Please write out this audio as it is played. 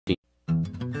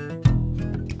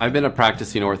I've been a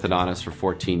practicing orthodontist for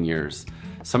 14 years.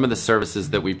 Some of the services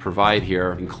that we provide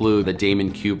here include the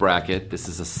Damon Q bracket. This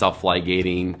is a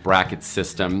self-ligating bracket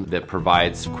system that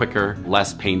provides quicker,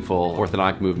 less painful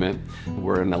orthodontic movement.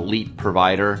 We're an elite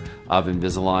provider of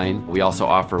Invisalign. We also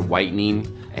offer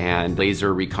whitening and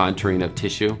laser recontouring of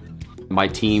tissue. My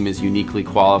team is uniquely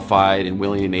qualified and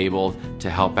willing and able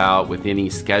to help out with any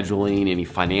scheduling, any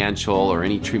financial, or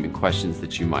any treatment questions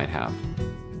that you might have.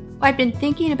 I'd been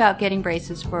thinking about getting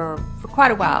braces for quite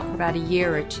a while, for about a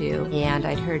year or two, and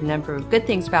I'd heard a number of good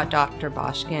things about Dr.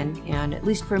 Boschkin, and at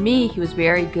least for me, he was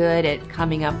very good at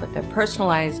coming up with a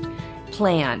personalized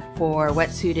plan for what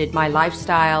suited my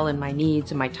lifestyle and my needs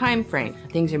and my time frame.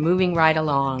 Things are moving right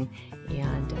along,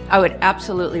 and I would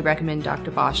absolutely recommend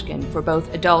Dr. Boschkin for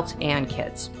both adults and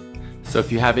kids. So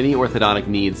if you have any orthodontic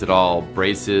needs at all,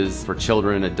 braces for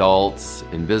children, adults,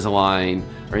 Invisalign,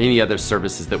 or any other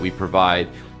services that we provide,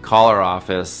 call our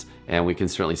office and we can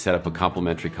certainly set up a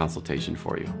complimentary consultation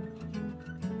for you.